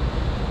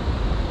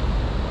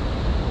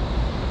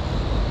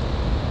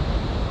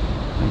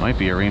 It might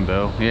be a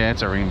rainbow. Yeah,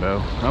 it's a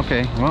rainbow.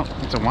 Okay, well,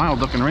 it's a wild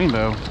looking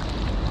rainbow.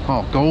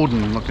 Oh,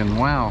 golden looking.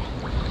 Wow.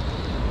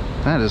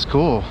 That is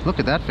cool. Look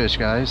at that fish,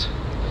 guys.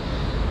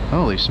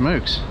 Holy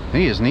smokes.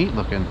 He is neat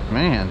looking.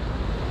 Man.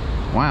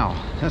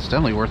 Wow. That's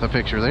definitely worth a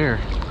picture there.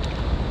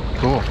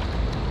 Cool.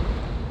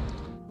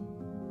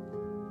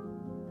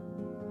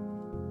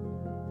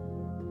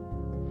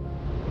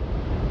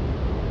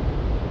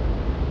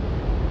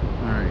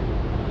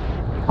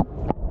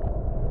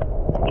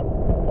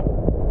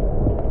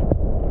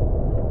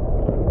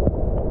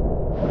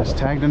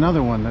 Tagged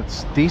another one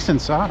that's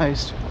decent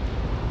sized.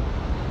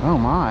 Oh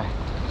my.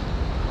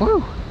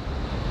 Woo.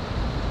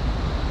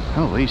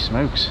 Holy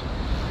smokes.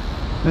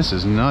 This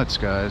is nuts,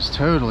 guys.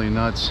 Totally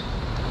nuts.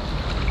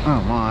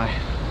 Oh my.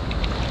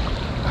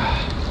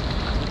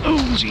 Oh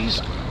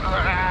jeez.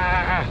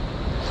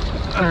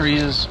 There he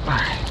is.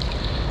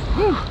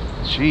 Whew.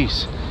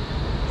 Jeez.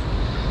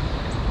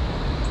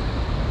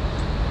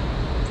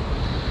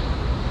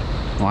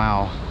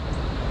 Wow.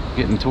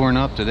 Getting torn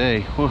up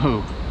today.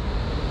 Woohoo.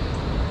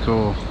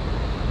 Cool.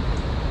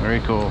 Very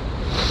cool.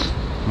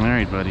 All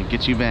right, buddy.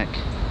 Get you back.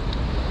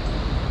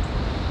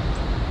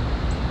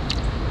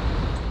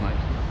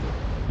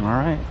 All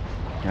right.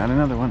 Got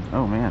another one.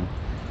 Oh, man.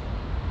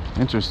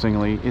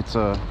 Interestingly, it's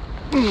a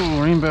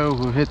rainbow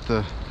who hit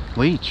the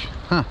leech.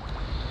 Huh.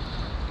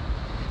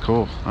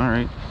 Cool. All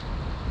right.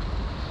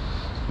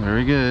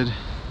 Very good.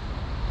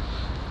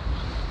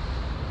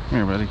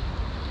 Here, buddy.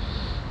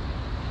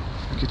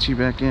 Get you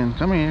back in.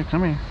 Come here.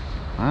 Come here.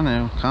 I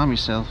know. Calm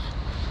yourself.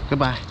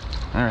 Goodbye.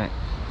 All right.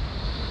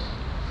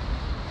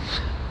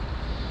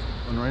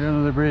 Going right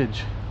under the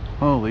bridge.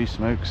 Holy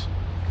smokes.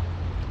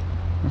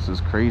 This is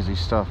crazy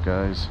stuff,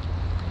 guys.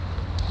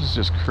 This is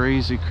just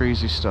crazy,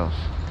 crazy stuff.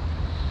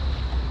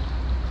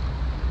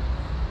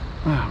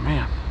 Oh,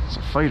 man. It's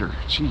a fighter.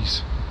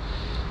 Jeez.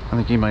 I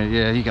think he might,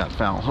 yeah, he got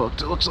foul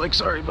hooked. It looks like.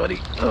 Sorry, buddy.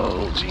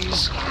 Oh,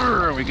 jeez.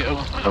 There we go.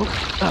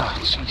 Oh,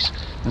 jeez.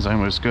 As I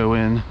almost go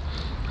in.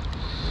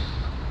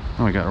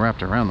 Oh, we got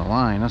wrapped around the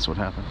line. That's what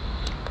happened.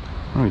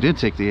 Oh, he did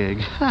take the egg.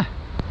 Ha!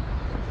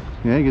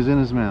 The egg is in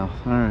his mouth.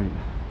 Alright.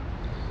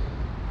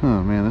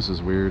 Oh man, this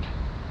is weird.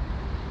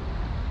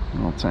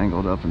 All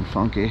tangled up and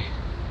funky.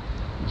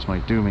 This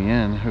might do me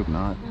in. Hope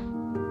not.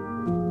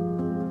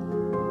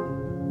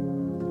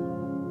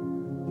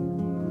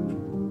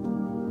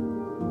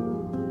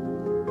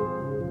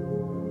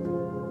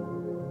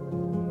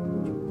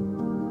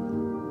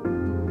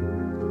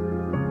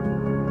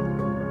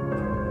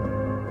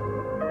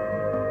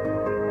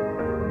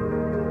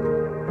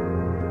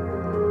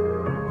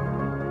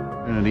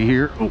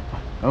 Here.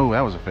 Oh,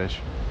 that was a fish.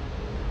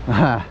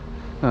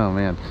 Oh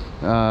man.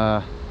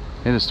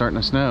 It is starting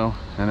to snow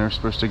and they're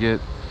supposed to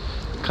get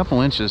a couple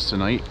inches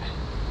tonight,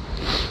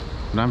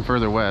 but I'm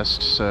further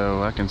west,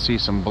 so I can see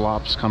some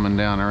blops coming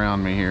down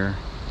around me here.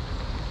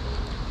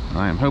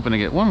 I am hoping to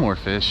get one more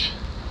fish.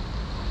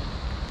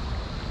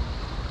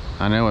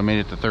 I know I made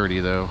it to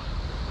 30 though.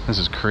 This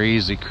is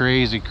crazy,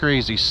 crazy,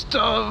 crazy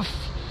stuff.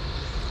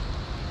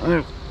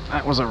 Oh,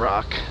 that was a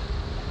rock.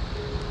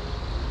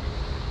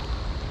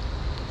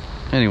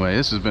 Anyway,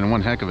 this has been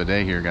one heck of a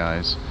day here,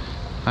 guys.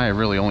 I have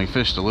really only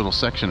fished a little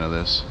section of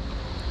this.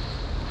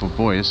 But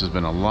boy, this has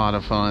been a lot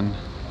of fun.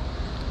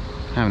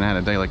 I haven't had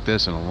a day like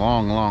this in a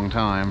long, long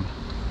time.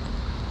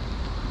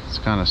 It's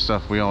the kind of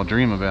stuff we all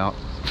dream about,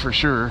 for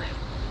sure.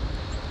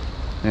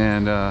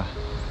 And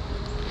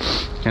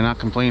cannot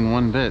complain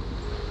one bit.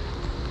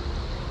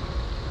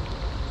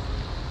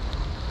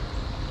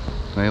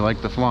 They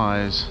like the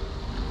flies.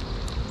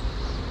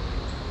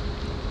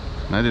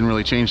 And I didn't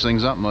really change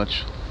things up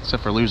much,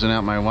 except for losing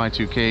out my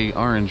Y2K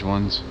orange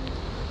ones.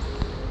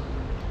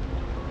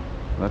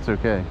 That's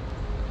okay.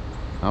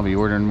 I'll be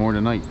ordering more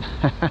tonight.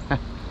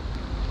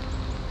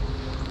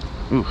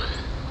 Ooh.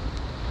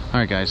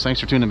 Alright guys, thanks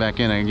for tuning back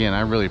in again.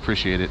 I really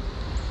appreciate it.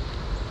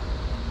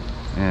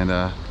 And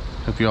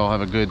hope you all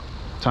have a good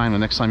time the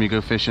next time you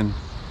go fishing.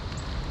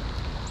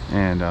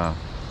 And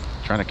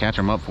try to catch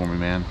them up for me,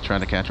 man. Try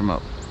to catch them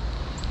up.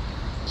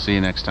 See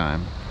you next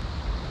time.